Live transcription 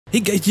Hey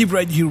guys, Jeep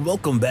right here.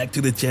 Welcome back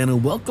to the channel.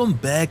 Welcome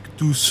back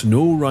to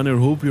SnowRunner.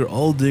 Hope you're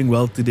all doing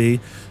well today.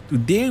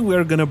 Today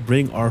we're gonna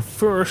bring our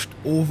first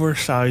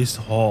oversized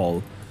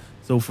haul.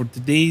 So for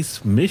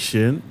today's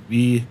mission,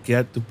 we're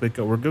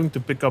going to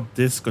pick up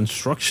this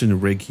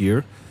construction rig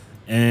here,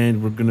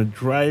 and we're gonna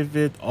drive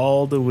it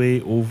all the way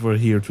over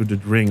here to the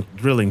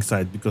drilling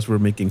site because we're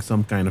making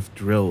some kind of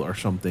drill or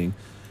something.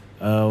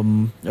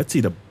 Let's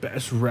see the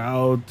best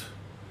route.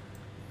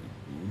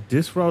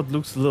 This route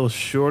looks a little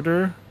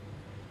shorter.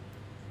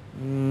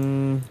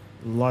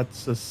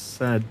 Lots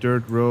of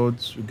dirt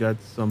roads. We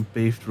got some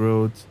paved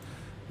roads.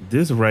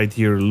 This right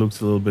here looks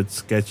a little bit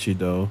sketchy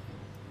though.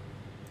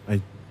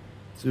 I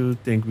do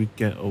think we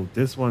can. Oh,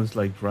 this one's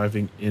like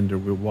driving in the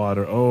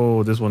water.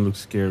 Oh, this one looks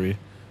scary,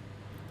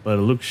 but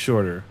it looks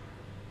shorter.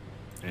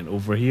 And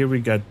over here we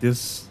got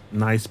this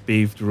nice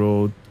paved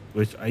road,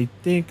 which I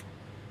think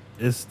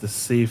is the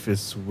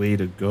safest way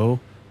to go.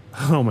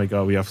 Oh my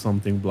god, we have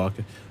something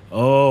blocking.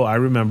 Oh, I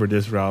remember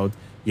this route.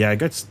 Yeah, I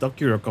got stuck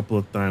here a couple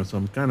of times, so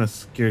I'm kind of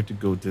scared to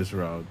go this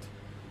route.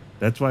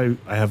 That's why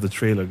I have the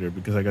trailer there,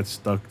 because I got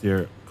stuck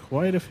there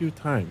quite a few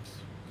times.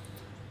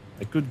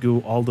 I could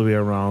go all the way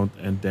around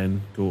and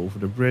then go over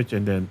the bridge,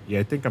 and then, yeah,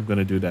 I think I'm going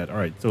to do that. All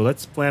right, so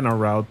let's plan our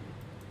route.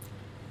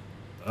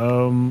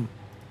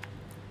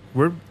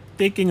 We're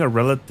taking a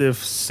relative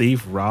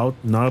safe route,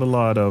 not a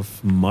lot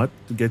of mud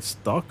to get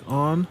stuck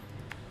on.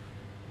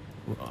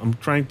 I'm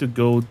trying to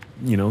go,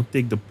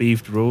 take the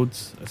paved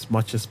roads as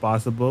much as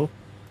possible.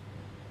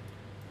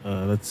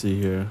 Let's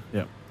see here.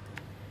 Yeah.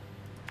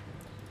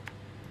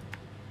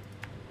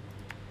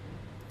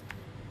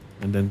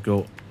 And then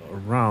go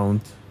around.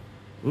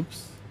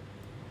 Oops.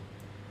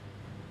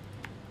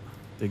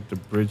 Take the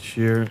bridge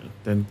here.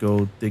 Then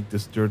go take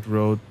this dirt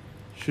road.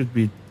 Should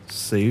be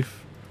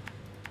safe.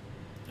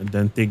 And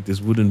then take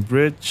this wooden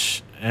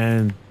bridge.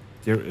 And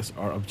there is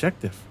our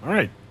objective. All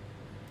right.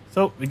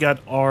 So we got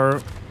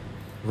our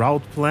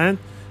route plan.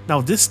 Now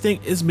this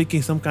thing is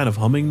making some kind of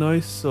humming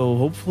noise, so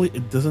hopefully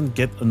it doesn't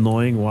get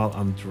annoying while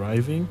I'm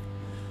driving,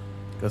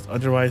 because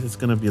otherwise it's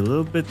gonna be a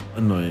little bit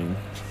annoying.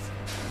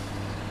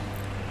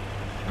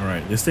 All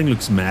right, this thing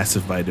looks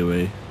massive, by the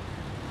way.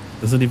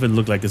 Doesn't even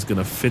look like it's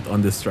gonna fit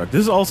on this truck. This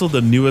is also the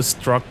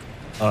newest truck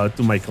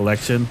to my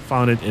collection.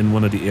 Found it in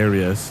one of the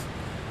areas.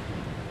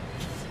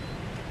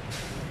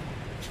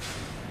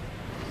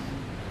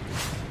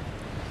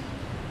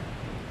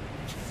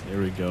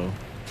 There we go.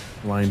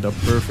 Lined up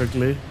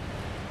perfectly.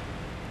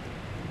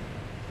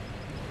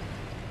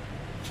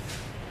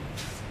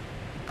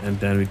 And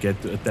then we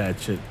get to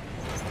attach it.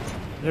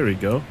 There we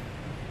go.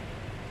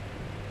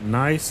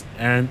 Nice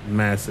and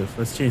massive.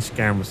 Let's change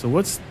camera. So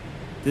what's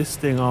this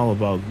thing all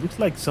about? Looks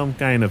like some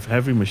kind of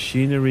heavy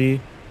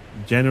machinery,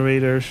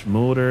 generators,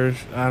 motors,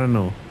 I don't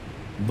know.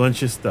 A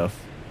bunch of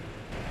stuff.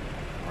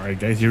 All right,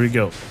 guys, here we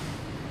go.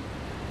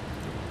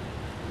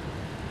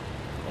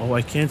 Oh,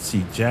 I can't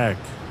see Jack.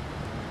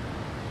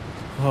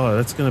 Oh,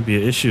 that's gonna be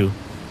an issue.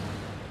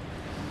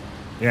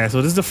 Yeah,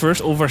 so this is the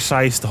first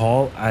oversized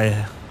haul.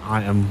 I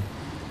am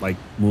like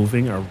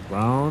moving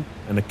around,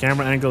 and the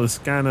camera angle is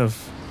kind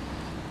of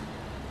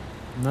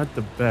not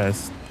the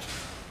best.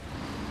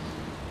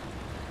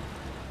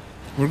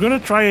 We're gonna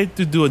try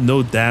to do a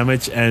no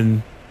damage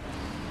and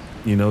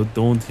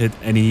don't hit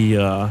any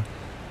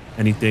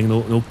anything.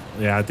 No,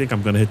 yeah, I think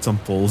I'm gonna hit some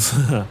poles.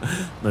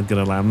 Not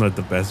gonna lie, I'm not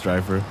the best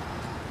driver,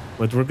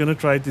 but we're gonna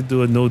try to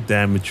do a no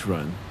damage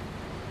run.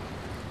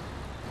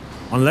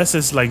 Unless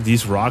it's like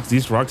these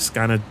rocks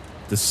kind of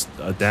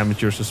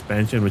damage your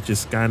suspension, which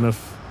is kind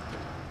of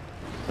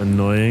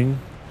annoying.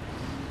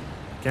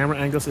 Camera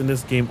angles in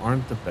this game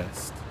aren't the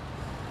best.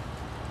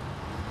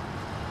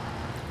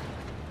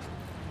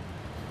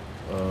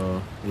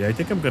 Yeah, I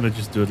think I'm gonna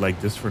just do it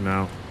like this for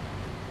now.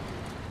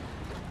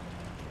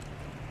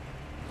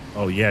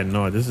 Oh yeah,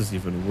 no, this is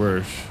even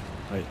worse.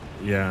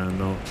 Yeah,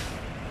 no.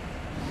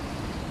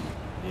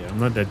 Yeah, I'm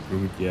not that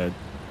good yet.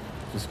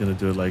 Just gonna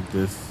do it like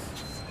this.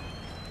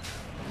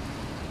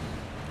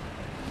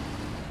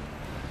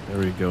 There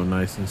we go,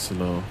 nice and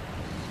slow.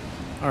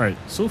 All right,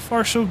 so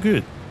far so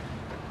good.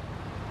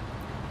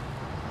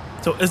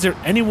 So is there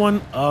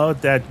anyone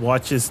that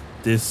watches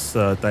this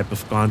type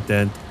of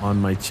content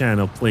on my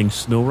channel playing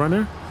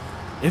SnowRunner?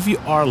 If you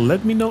are,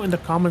 let me know in the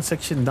comment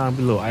section down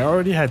below. I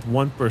already had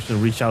one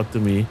person reach out to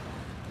me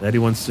that he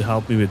wants to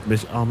help me with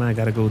mission. Oh man, I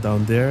gotta go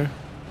down there.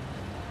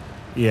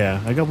 Yeah,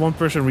 I got one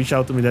person reach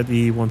out to me that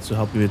he wants to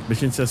help me with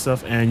missions and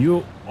stuff, and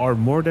you are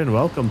more than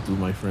welcome to,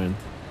 my friend.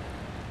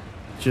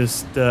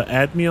 Just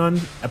add me on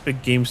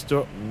Epic Game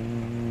Store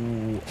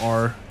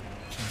or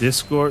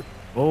Discord.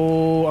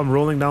 Oh, I'm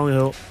rolling down the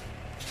hill.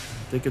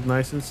 Take it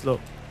nice and slow.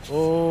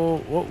 Oh,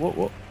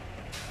 whoa.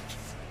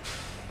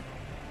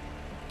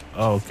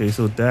 Oh, okay,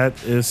 so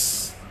that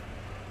is...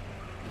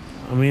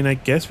 I mean, I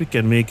guess we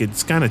can make it.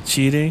 It's kind of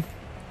cheating.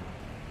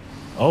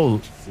 Oh,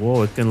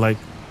 whoa, it can like...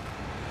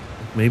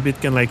 Maybe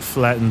it can like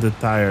flatten the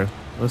tire.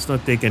 Let's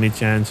not take any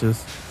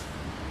chances.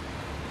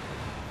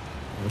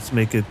 Let's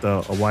make it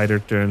a wider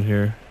turn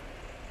here.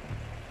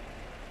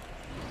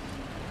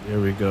 There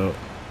we go.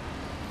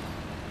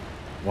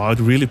 Wow, it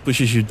really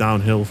pushes you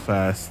downhill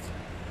fast.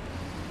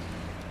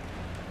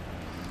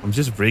 I'm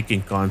just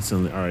braking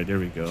constantly. All right, there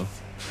we go.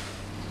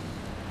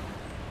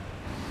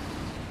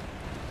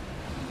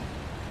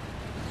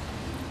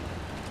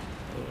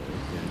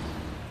 Okay.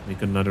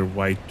 Make another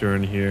wide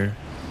turn here.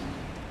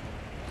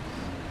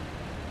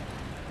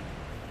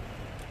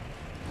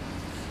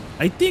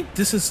 I think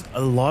this is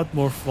a lot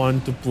more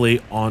fun to play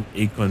on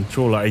a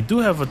controller. I do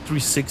have a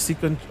 360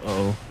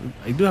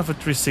 I do have a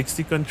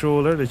 360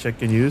 controller which I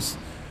can use.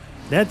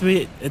 That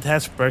way it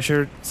has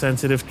pressure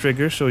sensitive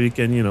triggers so you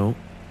can, you know,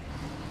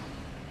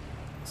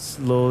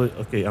 slowly.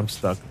 Okay, I'm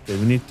stuck. Okay,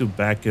 we need to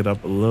back it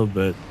up a little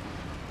bit.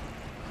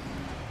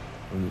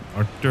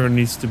 Our turn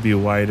needs to be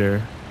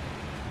wider.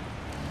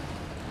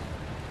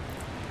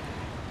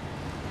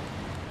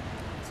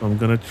 So I'm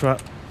gonna try.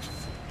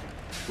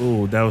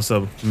 Oh, that was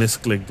a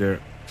misclick there.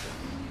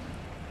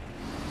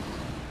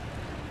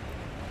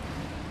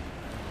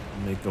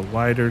 Make a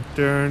wider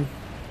turn.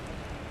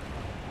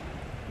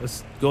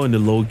 Let's go in the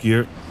low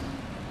gear.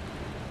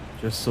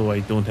 Just so I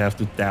don't have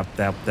to tap,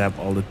 tap, tap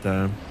all the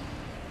time.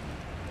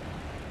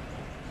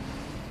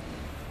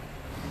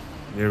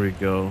 There we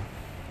go.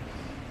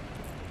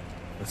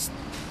 Let's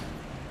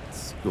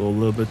go a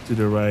little bit to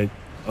the right.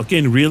 Okay,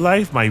 in real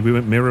life, my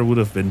mirror would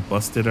have been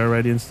busted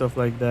already and stuff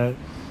like that.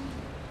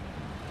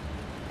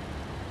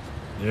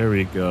 There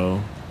we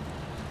go.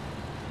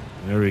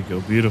 There we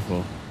go.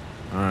 Beautiful.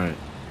 All right.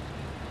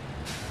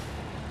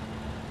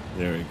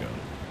 There we go.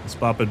 Let's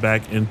pop it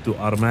back into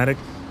automatic.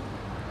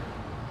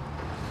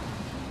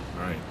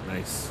 All right.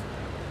 Nice.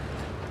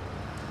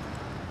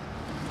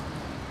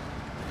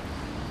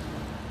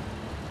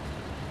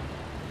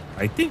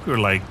 I think we're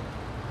like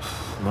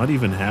not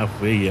even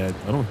halfway yet.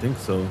 I don't think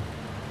so.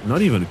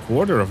 Not even a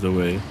quarter of the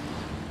way.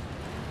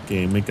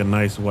 Okay, make a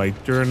nice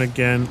wide turn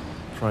again.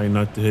 Try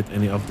not to hit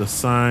any of the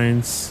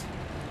signs.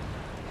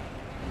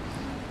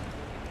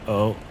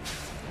 Oh.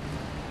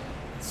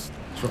 Let's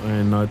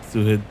try not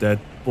to hit that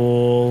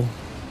pole.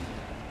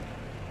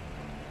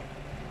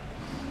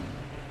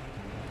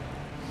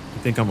 I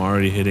think I'm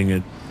already hitting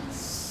it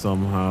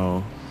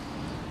somehow.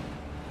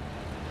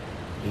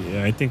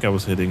 Yeah, I think I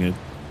was hitting it.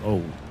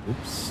 Oh,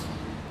 oops.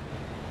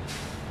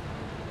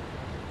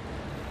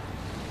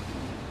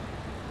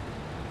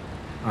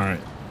 All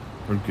right,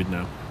 we're good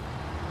now.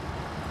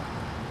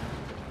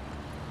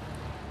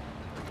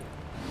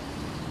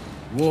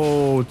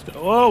 Whoa,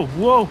 whoa,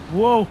 whoa,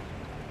 whoa,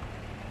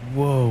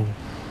 whoa.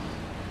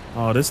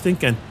 Oh, this thing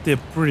can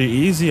tip pretty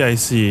easy, I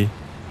see.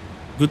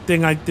 Good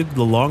thing I took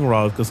the long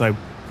route because I'm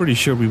pretty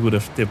sure we would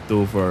have tipped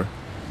over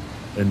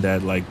in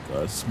that like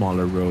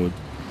smaller road.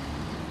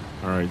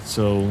 All right,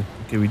 so,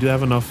 okay, we do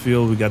have enough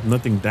fuel. We got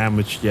nothing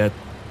damaged yet.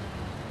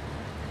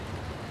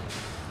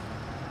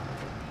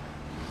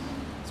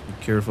 Let's be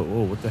careful.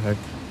 Oh, what the heck?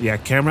 Yeah,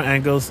 camera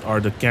angles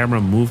are the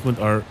camera movement,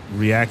 our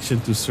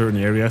reaction to certain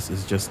areas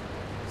is just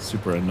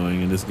super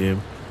annoying in this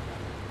game.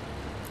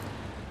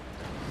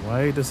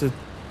 Why does it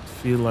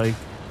feel like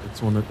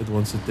it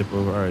wants to tip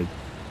over? All right.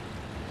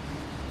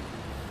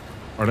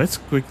 All right, let's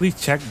quickly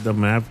check the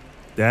map.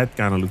 That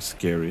kind of looks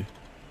scary.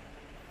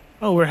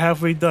 Oh, we're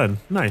halfway done.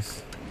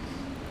 Nice.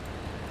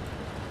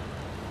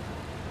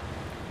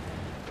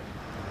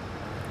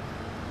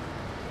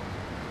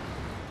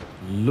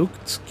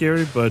 Looked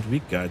scary, but we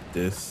got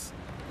this.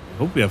 I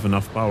hope we have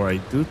enough power. I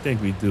do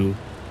think we do.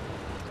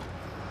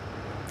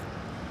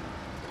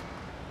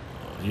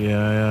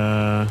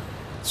 Yeah,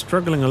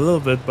 struggling a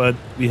little bit, but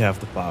we have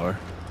the power.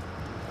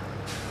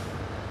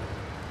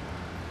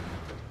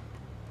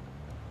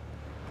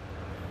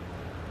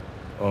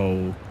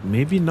 Oh,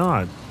 maybe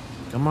not.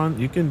 Come on,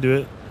 you can do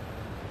it.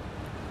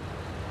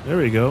 There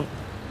we go.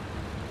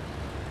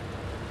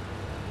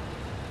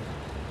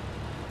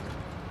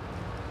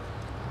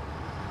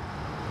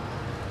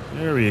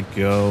 There we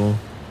go.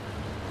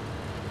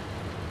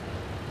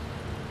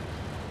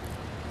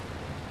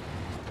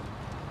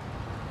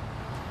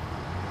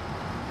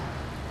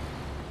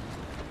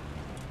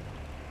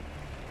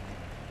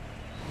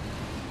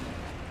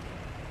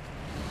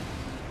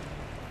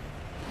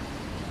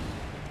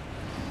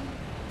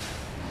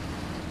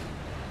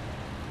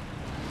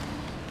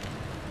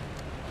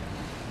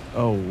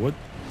 Oh, what?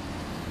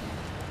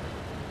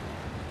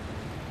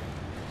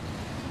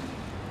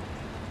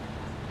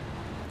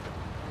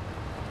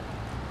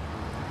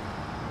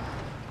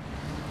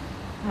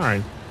 All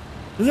right.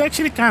 This is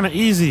actually kind of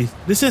easy.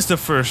 This is the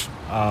first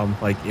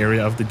like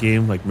area of the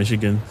game, like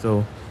Michigan.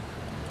 So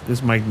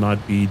this might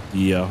not be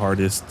the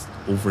hardest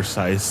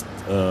oversized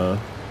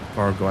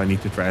cargo I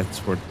need to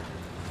transport.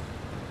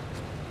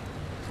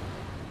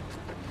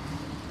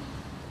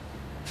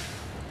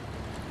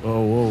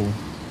 Oh, whoa,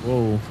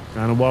 whoa,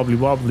 kind of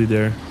wobbly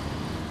there.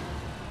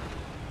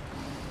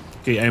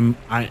 Okay,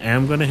 I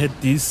am gonna hit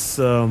these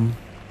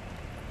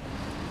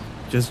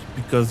just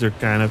because they're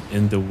kind of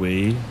in the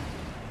way,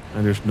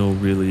 and there's no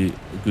really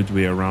good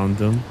way around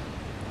them.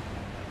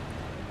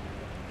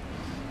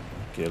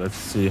 Okay, let's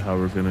see how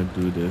we're gonna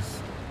do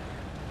this.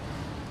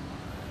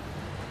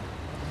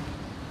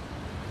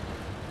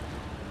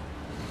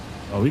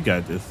 Oh, we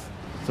got this.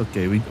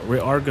 okay. We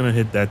are gonna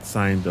hit that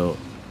sign though.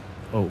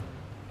 Oh,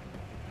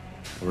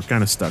 we're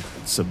kind of stuck.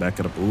 So back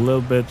it up a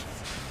little bit.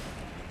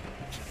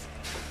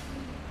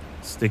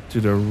 Stick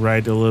to the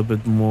right a little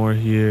bit more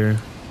here.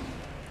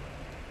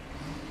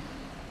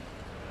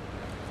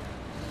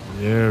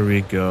 There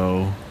we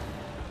go.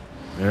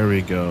 There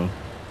we go.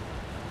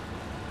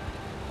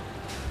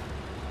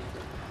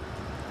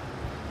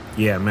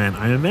 Yeah, man.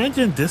 I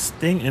imagine this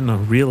thing in a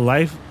real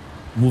life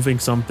moving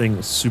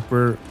something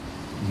super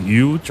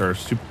huge or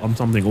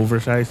something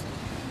oversized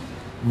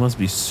must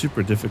be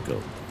super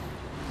difficult.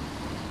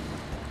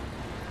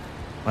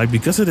 Like,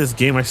 because of this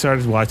game, I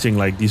started watching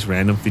like these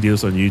random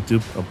videos on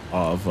YouTube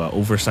of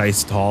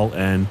oversized tall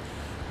and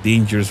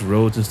dangerous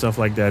roads and stuff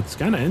like that. It's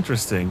kind of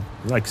interesting.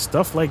 Like,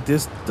 stuff like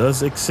this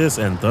does exist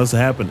and does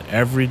happen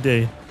every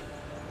day.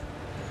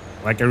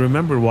 Like, I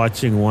remember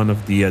watching one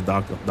of the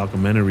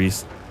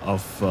documentaries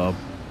of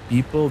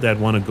people that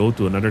want to go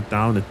to another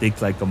town. It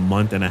takes like a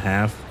month and a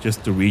half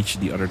just to reach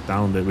the other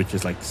town, which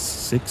is like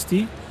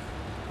 60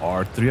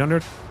 or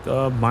 300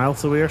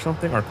 miles away or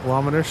something, or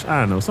kilometers.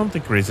 I don't know,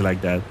 something crazy like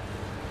that.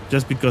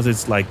 Just because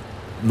it's like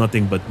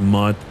nothing but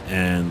mud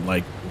and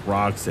like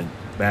rocks and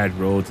bad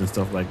roads and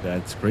stuff like that.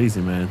 It's crazy,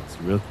 man. It's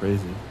real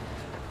crazy.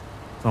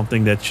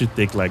 Something that should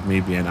take like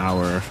maybe an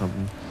hour or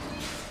something.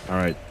 All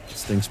right,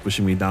 this thing's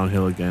pushing me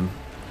downhill again.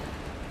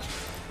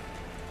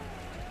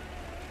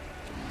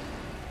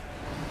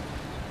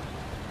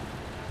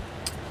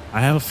 I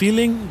have a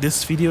feeling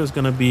this video is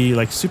gonna be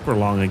like super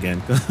long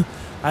again.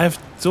 I have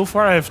two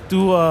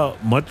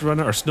mud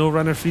runner or snow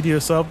runner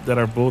videos up that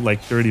are both like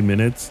 30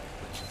 minutes.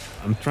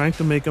 I'm trying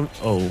to make them.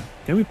 Oh,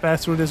 can we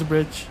pass through this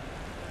bridge?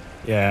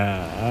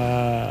 Yeah.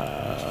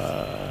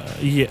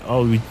 Yeah.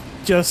 Oh, we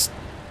just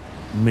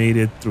made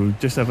it through.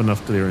 Just have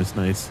enough clearance.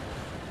 Nice.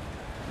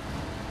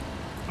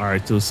 All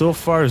right. So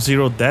far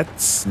 0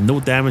 deaths, no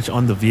damage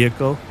on the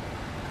vehicle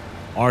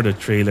or the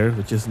trailer,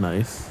 which is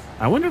nice.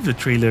 I wonder if the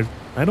trailer.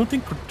 I don't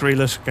think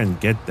trailers can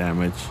get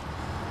damage.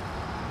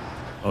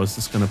 Oh, it's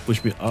just gonna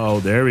push me. Oh,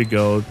 there we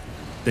go.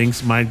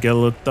 Things might get a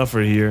little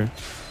tougher here.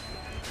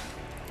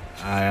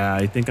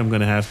 I think I'm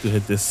gonna have to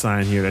hit this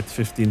sign here at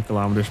 15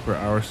 kilometers per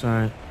hour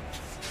sign.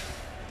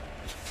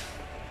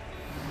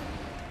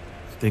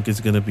 I think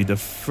it's gonna be the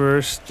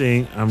first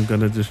thing I'm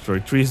gonna destroy.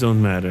 Trees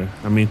don't matter.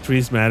 I mean,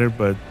 trees matter,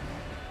 but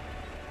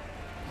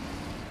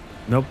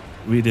nope,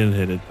 we didn't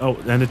hit it. Oh,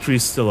 and the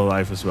tree's still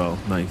alive as well.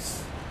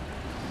 Nice.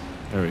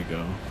 There we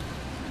go.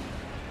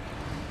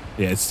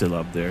 Yeah, it's still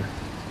up there.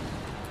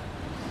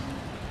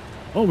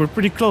 Oh, we're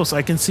pretty close.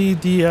 I can see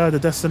the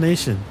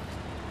destination.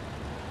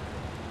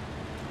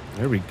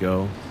 There we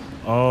go.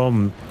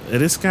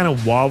 It is kind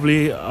of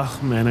wobbly. Oh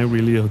man, I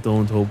really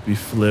don't hope we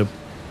flip.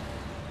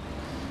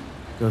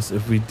 Because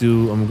if we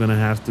do, I'm gonna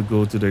have to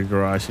go to the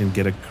garage and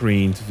get a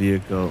craned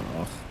vehicle.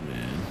 Oh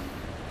man.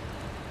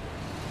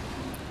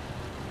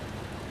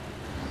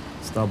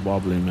 Stop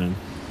wobbling, man.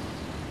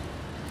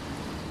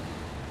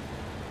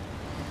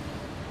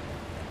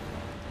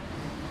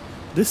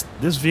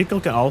 This vehicle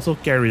can also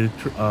carry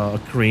a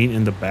crane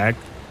in the back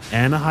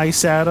and a high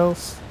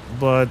saddles,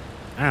 but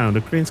I don't know,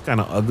 the crane's kind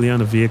of ugly on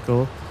the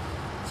vehicle,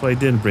 so I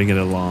didn't bring it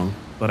along.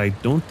 But I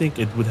don't think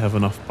it would have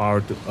enough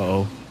power to.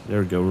 Oh, there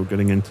we go. We're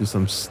getting into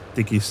some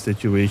sticky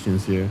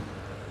situations here.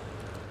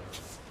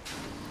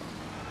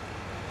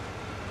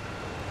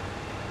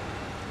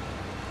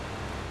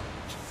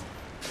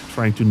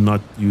 Trying to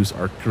not use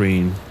our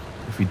crane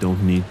if we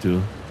don't need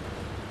to.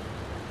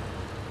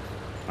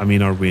 I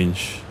mean, our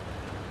winch.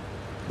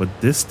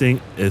 But this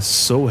thing is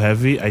so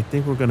heavy, I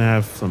think we're gonna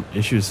have some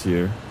issues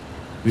here.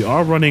 We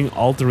are running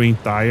all-terrain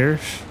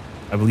tires,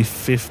 I believe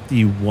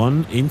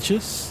 51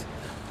 inches.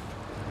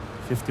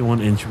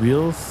 51-inch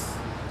wheels.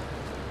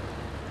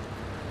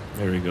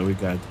 There we go, we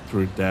got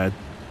through that.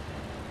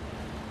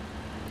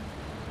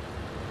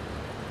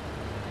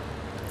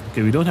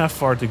 Okay, we don't have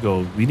far to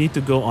go. We need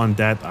to go on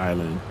that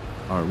island.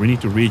 Or we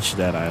need to reach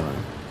that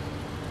island.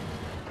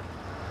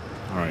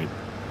 Alright.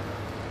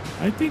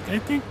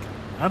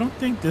 I don't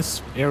think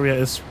this area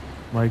is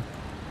like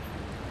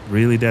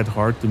really that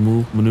hard to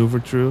maneuver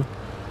through.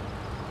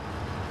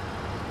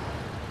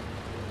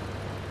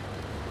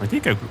 I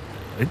think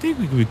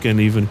we can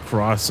even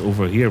cross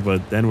over here,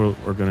 but then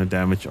we're gonna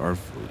damage our.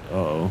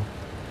 Uh-oh.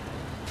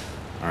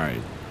 All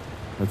right,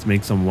 let's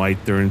make some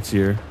wide turns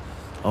here.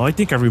 Oh, I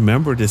think I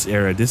remember this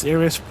area. This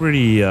area is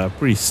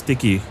pretty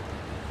sticky,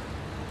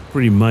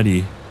 pretty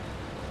muddy.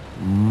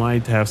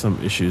 Might have some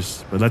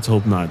issues, but let's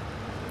hope not.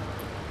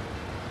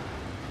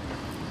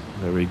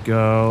 There we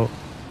go.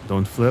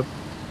 Don't flip.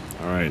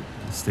 All right,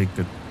 let's take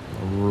the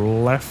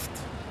left.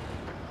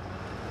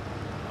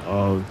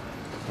 Oh,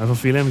 I have a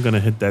feeling I'm gonna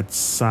hit that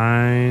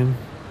sign.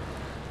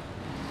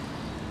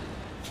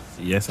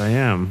 Yes, I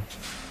am.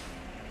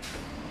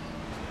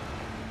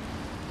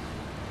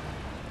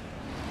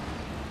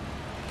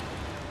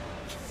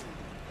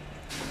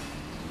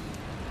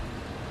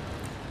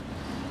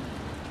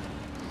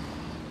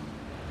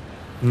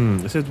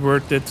 Is it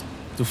worth it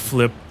to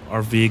flip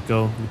our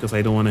vehicle because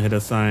I don't want to hit a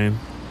sign?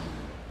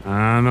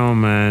 I don't know,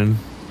 man.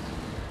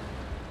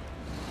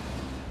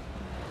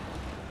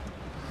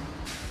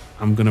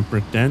 I'm gonna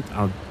pretend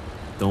I'm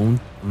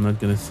not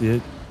gonna see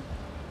it.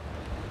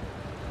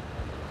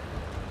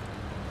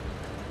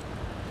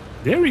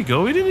 There we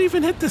go. We didn't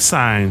even hit the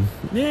sign.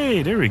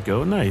 Yay, there we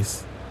go.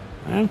 Nice.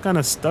 I'm kind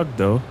of stuck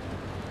though.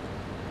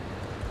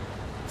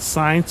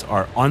 Signs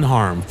are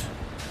unharmed.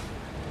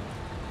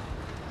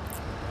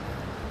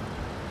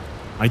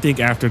 I think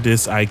after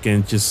this, I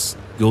can just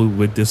go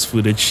with this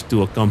footage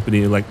to a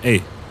company like,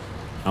 hey,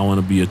 I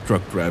want to be a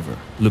truck driver.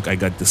 Look, I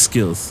got the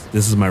skills.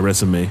 This is my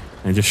resume.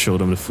 And just show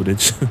them the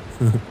footage.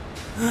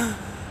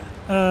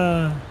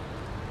 There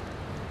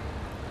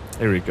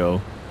we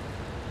go.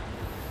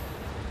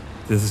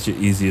 This is your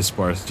easiest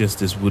part. It's just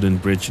this wooden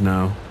bridge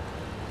now.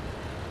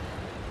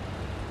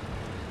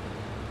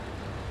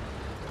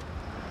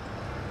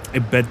 I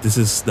bet this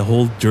is the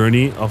whole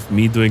journey of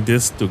me doing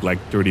this took like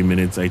 30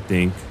 minutes, I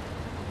think.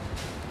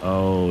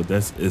 Oh,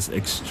 this is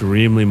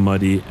extremely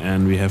muddy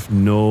and we have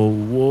no...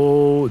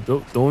 Whoa,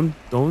 don't.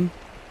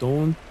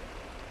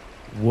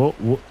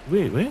 Whoa,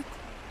 wait.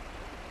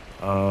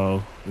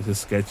 Oh, this is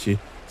sketchy.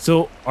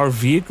 So our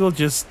vehicle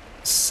just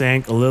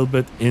sank a little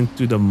bit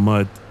into the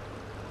mud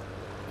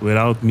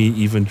without me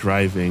even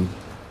driving.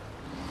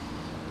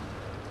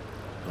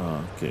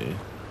 Okay.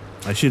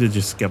 I should have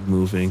just kept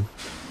moving.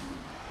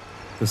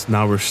 Because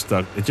now we're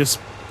stuck. It just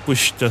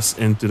pushed us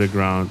into the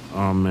ground.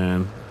 Oh,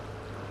 man.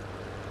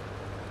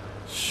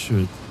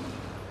 Shoot.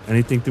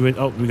 Anything to winch?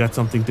 Oh, we got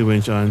something to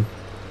winch on.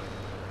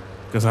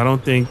 Because I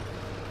don't think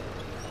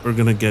we're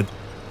going to get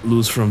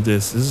loose from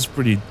this. This is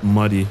pretty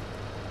muddy.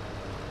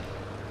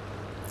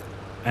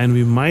 And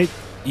we might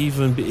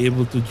even be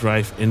able to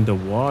drive in the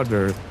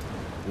water.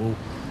 Whoa.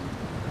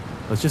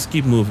 Let's just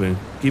keep moving.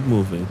 Keep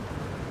moving.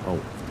 Oh.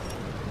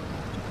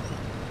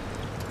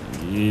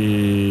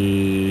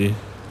 Yeah.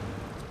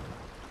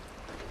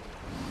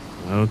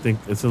 I don't think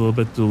it's a little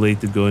bit too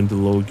late to go into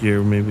low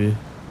gear, maybe.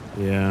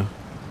 Yeah.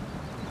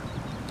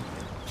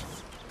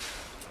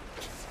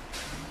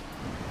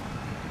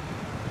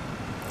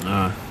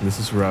 Ah, this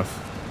is rough.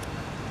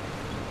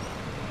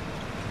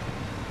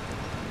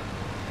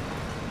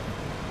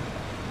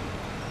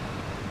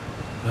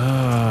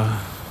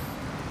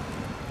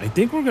 I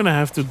think we're gonna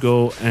have to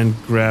go and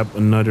grab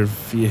another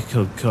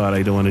vehicle. God,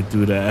 I don't want to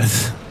do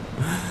that.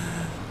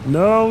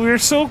 No, we're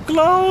so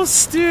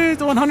close, dude.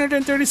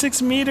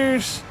 136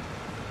 meters.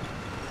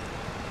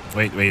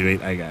 Wait.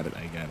 I got it.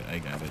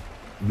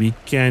 We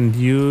can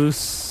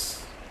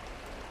use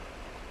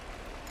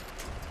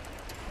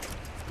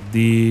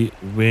the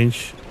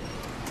winch.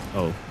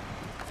 Oh.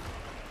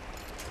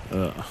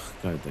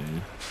 God dang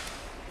it.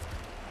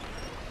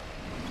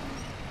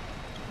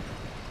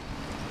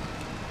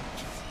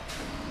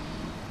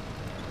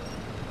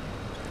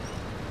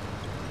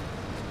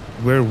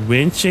 We're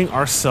winching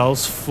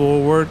ourselves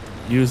forward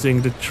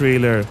using the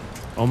trailer.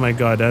 Oh my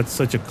god, that's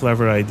such a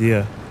clever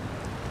idea.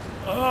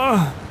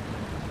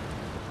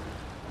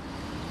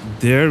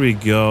 There we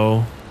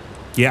go.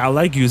 Yeah, I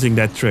like using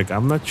that trick.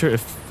 I'm not sure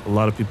if a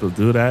lot of people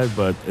do that,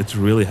 but it's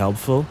really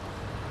helpful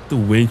to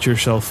winch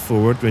yourself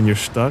forward when you're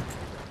stuck.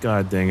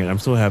 God dang it. I'm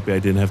so happy I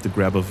didn't have to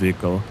grab a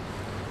vehicle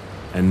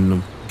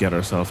and get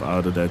ourselves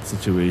out of that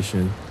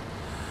situation.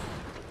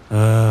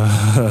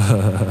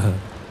 Alright.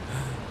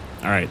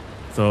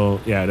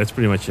 So, yeah, that's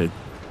pretty much it.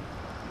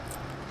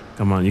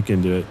 Come on, you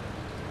can do it.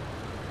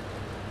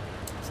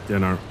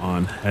 Turn our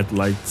on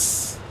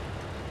headlights.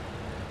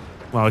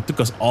 Wow, it took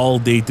us all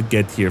day to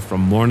get here. From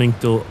morning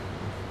till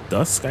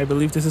dusk, I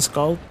believe this is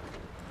called.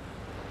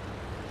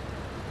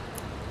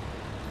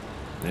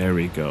 There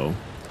we go.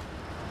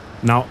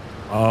 Now,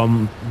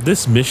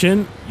 this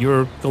mission,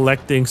 you're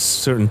collecting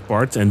certain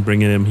parts and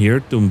bringing them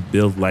here to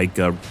build like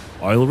a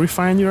oil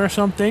refinery or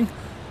something.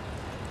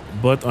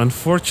 But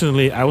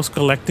unfortunately, I was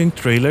collecting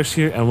trailers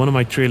here and one of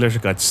my trailers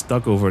got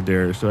stuck over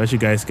there. So as you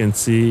guys can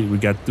see, we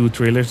got two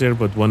trailers there,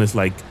 but one is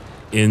like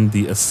in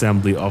the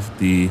assembly of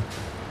the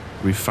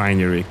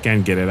refinery.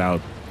 Can't get it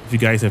out. If you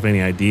guys have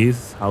any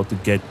ideas how to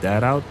get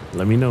that out,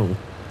 let me know.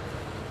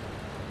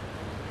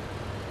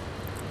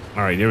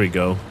 All right, there we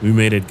go. We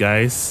made it,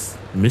 guys.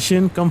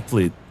 Mission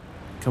complete.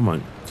 Come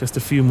on, just a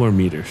few more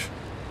meters.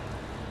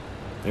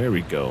 There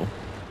we go.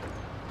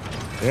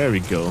 There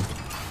we go.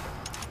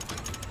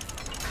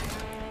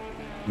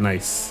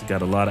 Nice.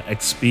 Got a lot of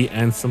XP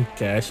and some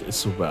cash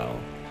as well.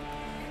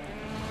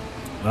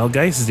 Well,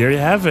 guys, there you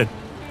have it.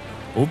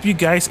 Hope you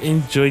guys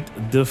enjoyed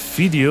the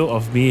video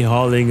of me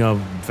hauling a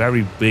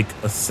very big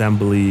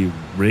assembly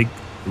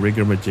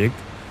rigger-majig.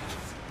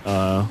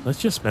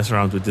 Let's just mess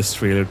around with this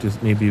trailer to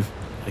maybe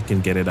I can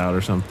get it out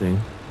or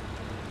something.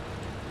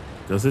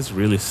 Because it's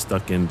really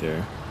stuck in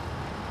there.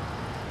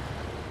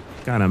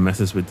 Kind of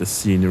messes with the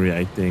scenery,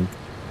 I think.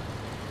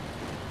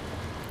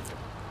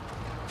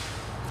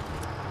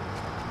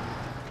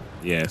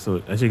 Yeah,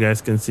 so as you guys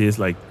can see, it's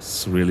like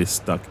it's really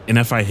stuck. And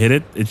if I hit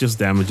it, it just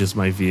damages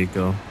my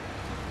vehicle.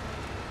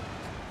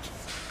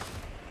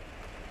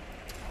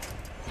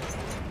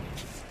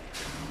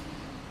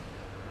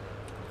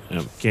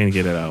 Yep, can't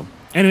get it out.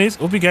 Anyways,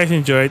 hope you guys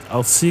enjoyed.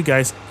 I'll see you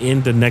guys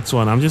in the next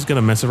one. I'm just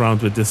gonna mess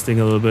around with this thing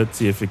a little bit,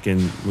 see if we can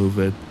move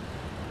it.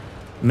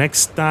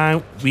 Next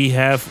time, we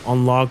have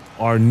unlocked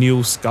our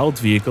new scout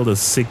vehicle, the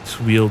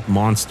six-wheeled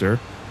monster.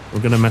 We're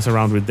going to mess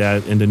around with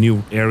that in the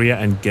new area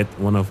and get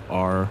one of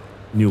our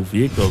new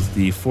vehicles,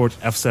 the Ford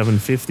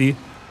F-750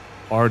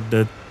 or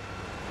the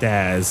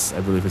Taz,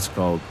 I believe it's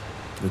called.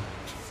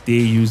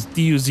 The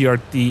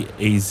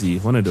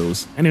TUZRT-AZ, one of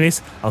those.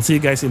 Anyways, I'll see you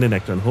guys in the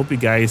next one. Hope you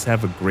guys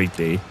have a great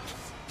day.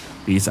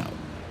 Peace out.